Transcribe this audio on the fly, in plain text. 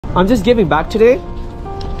I'm just giving back today.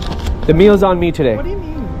 The meal's on me today. What do you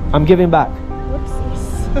mean? I'm giving back. Whoops.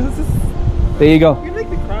 There you go. You're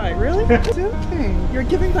making me cry. Really? Joking. You're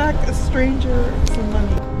giving back a stranger some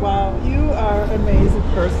money. Wow, you are an amazing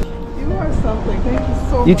person. You are something. Thank you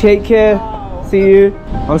so much. You take care. Wow. See you.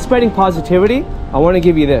 I'm spreading positivity. I want to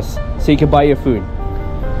give you this so you can buy your food.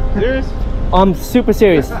 Serious? I'm super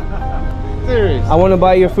serious. Serious? I want to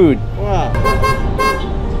buy your food. Wow.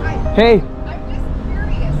 Hey. I'm just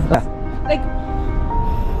curious. Like,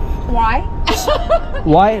 why?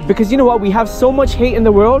 Why? Because you know what? We have so much hate in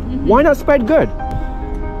the world. Why not spread good?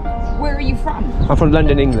 Where are you from? I'm from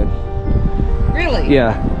London, England. Really?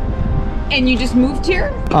 Yeah. And you just moved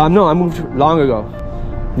here? No, I moved long ago.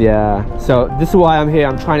 Yeah. So this is why I'm here.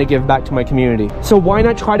 I'm trying to give back to my community. So why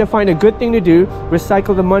not try to find a good thing to do?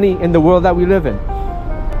 Recycle the money in the world that we live in.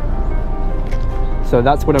 So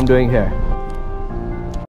that's what I'm doing here.